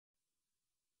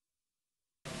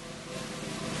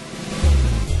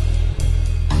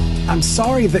I'm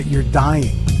sorry that you're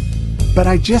dying, but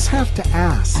I just have to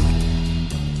ask.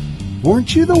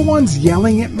 Weren't you the ones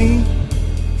yelling at me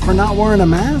for not wearing a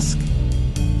mask?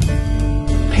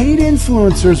 Paid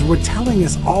influencers were telling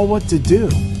us all what to do,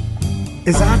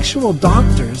 as actual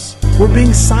doctors were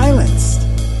being silenced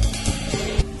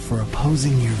for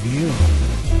opposing your view.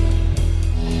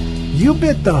 You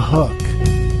bit the hook.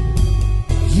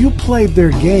 You played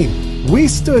their game. We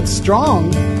stood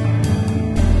strong,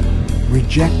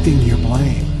 rejecting your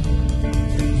blame.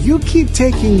 You keep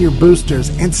taking your boosters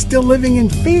and still living in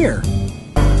fear.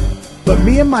 But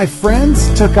me and my friends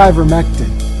took ivermectin.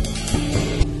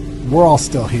 We're all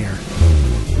still here.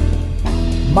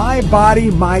 My body,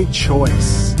 my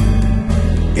choice.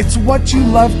 It's what you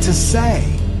love to say.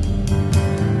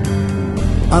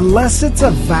 Unless it's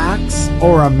a vax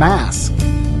or a mask,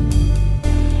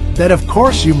 that of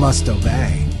course you must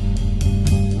obey.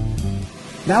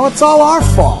 Now it's all our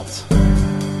fault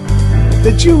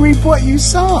that you reap what you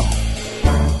sow.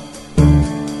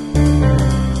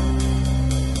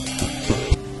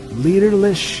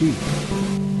 Leaderless sheep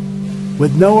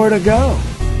with nowhere to go.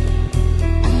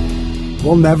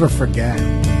 We'll never forget.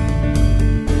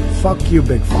 Fuck you,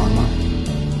 Big Pharma.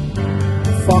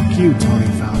 Fuck you, Tony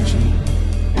Fauci.